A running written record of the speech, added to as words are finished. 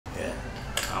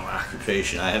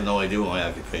occupation. I have no idea what my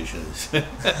occupation is.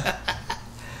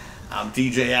 I'm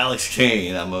DJ Alex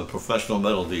Kayne. I'm a professional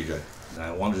metal DJ.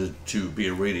 I wanted to be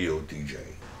a radio DJ.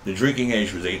 The drinking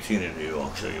age was 18 in New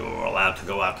York, so you were allowed to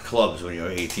go out to clubs when you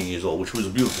were 18 years old, which was a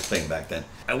beautiful thing back then.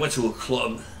 I went to a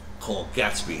club called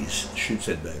Gatsby's,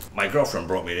 Sheepshead Bay. My girlfriend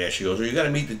brought me there. She goes, "Well, you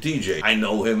gotta meet the DJ. I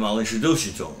know him, I'll introduce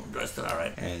you to him." Dressed all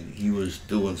right. And he was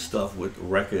doing stuff with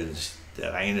records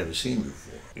that I ain't never seen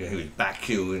before. You know, he was back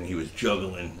cueing, he was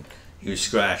juggling, he was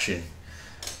scratching,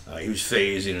 he was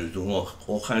phasing, he was doing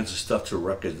all kinds of stuff to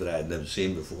records that I had never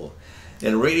seen before.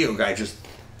 And the radio guy just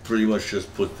pretty much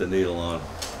just puts the needle on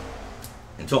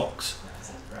and talks.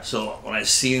 So when I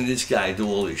seen this guy do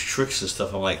all these tricks and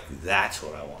stuff, I'm like, that's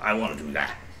what I want. I want to do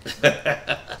that.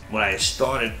 When I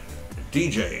started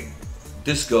DJing,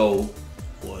 disco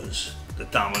was the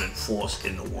dominant force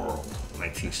in the world.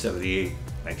 1978,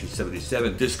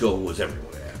 1977, disco was everywhere.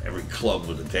 Every club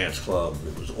was a dance club.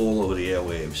 It was all over the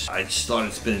airwaves. I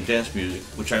started spinning dance music,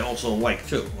 which I also like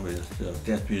too. I mean,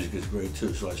 dance music is great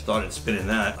too, so I started spinning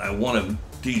that. I won a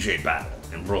DJ battle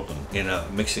in Brooklyn in a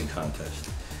mixing contest.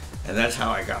 And that's how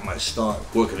I got my start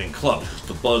working in clubs.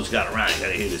 The buzz got around, you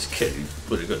gotta hear this kid, he's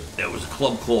pretty good. There was a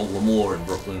club called L'Amour in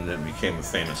Brooklyn that became a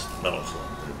famous metal club.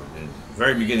 In the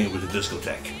very beginning it was a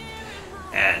discotheque.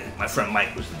 And my friend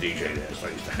Mike was the DJ there, so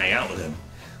I used to hang out with him.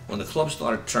 When the club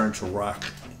started turning to rock,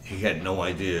 he had no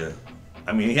idea.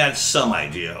 I mean, he had some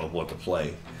idea of what to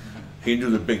play. He knew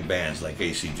the big bands like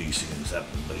AC/DC and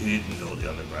Zeppelin, but he didn't know the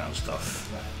underground stuff.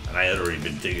 And I had already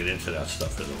been digging into that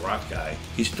stuff as a rock guy.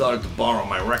 He started to borrow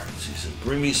my records. He said,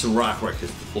 "Bring me some rock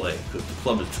records to play, because the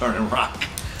club is turning rock."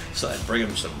 So I'd bring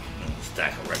him some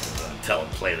stack of records and I'd tell him,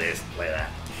 "Play this, play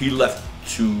that." He left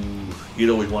he'd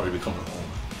always wanted to become an owner.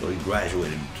 So he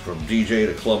graduated from DJ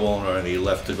to club owner, and he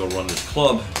left to go run this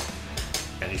club.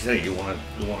 And he said, "Hey, you want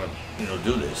to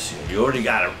do this? You already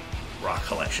got a rock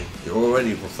collection. You're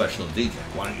already a professional DJ.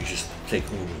 Why don't you just take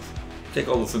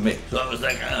over for me?" So I was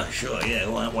like, "Oh, sure, yeah,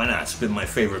 why not? Spin my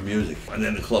favorite music." And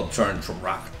then the club turned from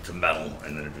rock to metal,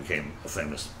 and then it became a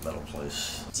famous metal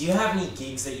place. Do you have any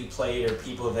gigs that you played or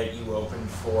people that you opened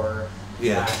for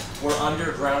that were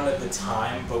underground at the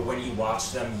time, but when you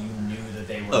watched them, you knew that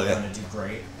they were going to do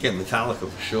great? Yeah, Metallica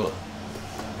for sure.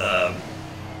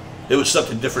 There was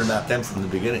something different about them from the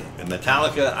beginning. In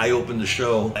Metallica, I opened the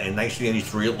show in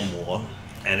 1983 at L'Amour,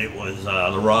 and it was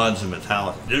the Rods and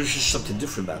Metallica. There was just something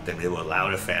different about them. They were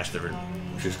louder, faster, and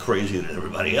just crazier than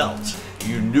everybody else.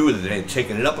 You knew that they had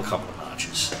taken it up a couple of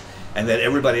notches, and that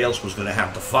everybody else was going to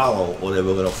have to follow, or they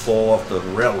were going to fall off the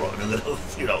railroad, and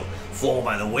fall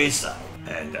by the wayside.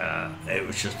 And it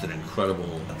was just an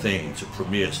incredible thing to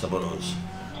premiere some of those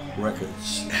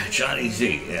records. Johnny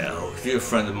Z, a dear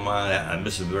friend of mine, I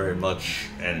miss him very much,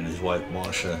 and his wife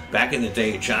Marsha. Back in the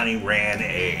day, Johnny ran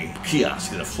a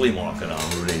kiosk in a flea market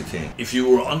on Route 18. If you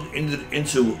were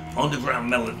into underground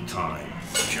metal at the time,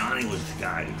 Johnny was the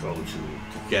guy to go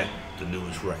to get the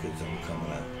newest records that were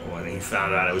coming out. When he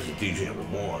found out I was a DJ at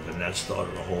L'Amour, then that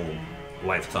started a whole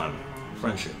lifetime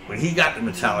friendship. When he got the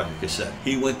Metallica cassette,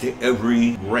 he went to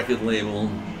every record label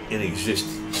in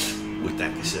existence with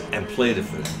that cassette and played it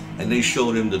for them, and they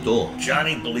showed him the door.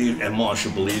 Johnny believed, and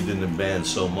Marsha believed in the band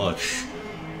so much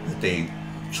that they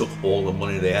took all the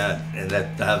money they had, and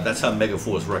that's how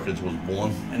Megaforce Records was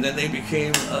born. And then they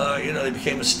became, they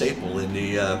became a staple in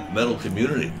the metal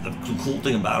community. The cool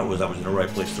thing about it was I was in the right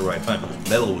place at the right time, because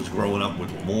metal was growing up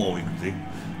with L'Amour.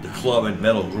 The club and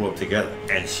metal grew up together,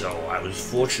 and so I was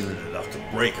fortunate enough to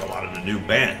break a lot of the new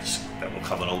bands that were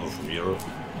coming over from Europe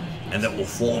and that were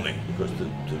forming, because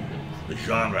the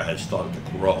genre had started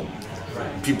to grow.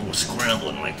 Right. People were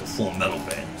scrambling to form metal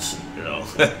bands,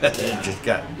 It just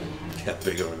got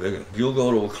bigger and bigger. You'll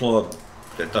go to a club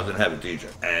that doesn't have a DJ,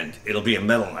 and it'll be a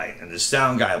metal night, and the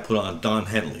sound guy will put on Don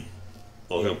Henley,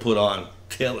 or he'll put on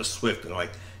Taylor Swift, and are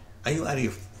you out of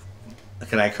your...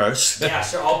 Can I curse? Yeah,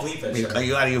 sure, I'll bleep it. Sure. Are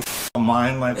you out of your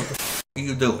mind? What the are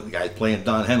you doing? The guy's playing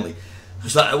Don Henley.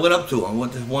 So I went up to him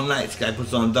one night. This guy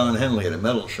puts on Don Henley at a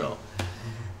metal show.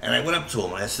 And I went up to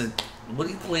him and I said, "What are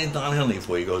you playing Don Henley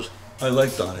for?" He goes, "I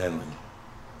like Don Henley."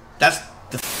 That's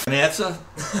the answer?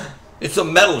 It's a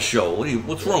metal show.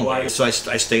 What's wrong with it? So I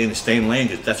stay in the same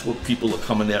lane. That's what people are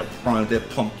coming there primed. They're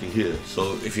pumped to hear.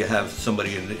 So if you have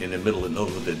somebody in the middle that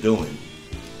knows what they're doing,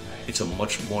 it's a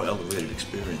much more elevated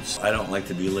experience. I don't like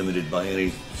to be limited by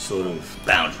any sort of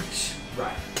boundaries.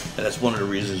 Right. And that's one of the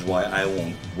reasons why I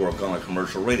won't work on a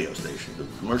commercial radio station. The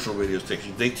commercial radio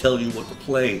station, they tell you what to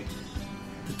play.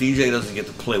 The DJ doesn't get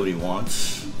to play what he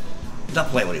wants. He's not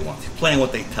playing what he wants. He's playing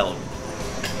what they tell him.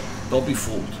 Don't be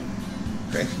fooled.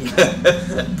 Okay?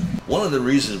 One of the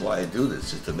reasons why I do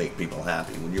this is to make people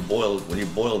happy. When you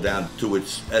boil down to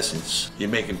its essence, you're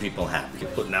making people happy. You're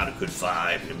putting out a good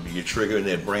vibe. You're triggering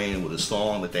their brain with a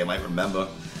song that they might remember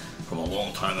from a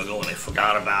long time ago and they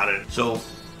forgot about it. So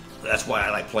that's why I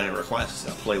like playing requests.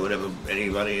 I'll play whatever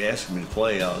anybody asks me to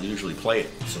play. I'll usually play it.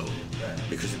 So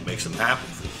because it makes them happy.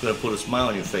 If it's gonna put a smile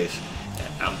on your face,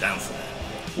 I'm down for that.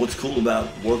 What's cool about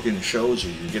working shows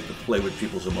is you get to play with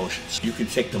people's emotions. You can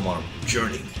take them on a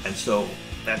journey, and so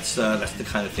that's the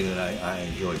kind of thing that I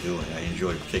enjoy doing. I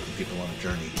enjoy taking people on a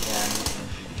journey.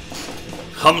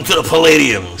 Come to the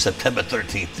Palladium, September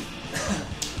 13th.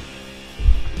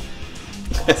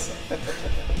 Awesome.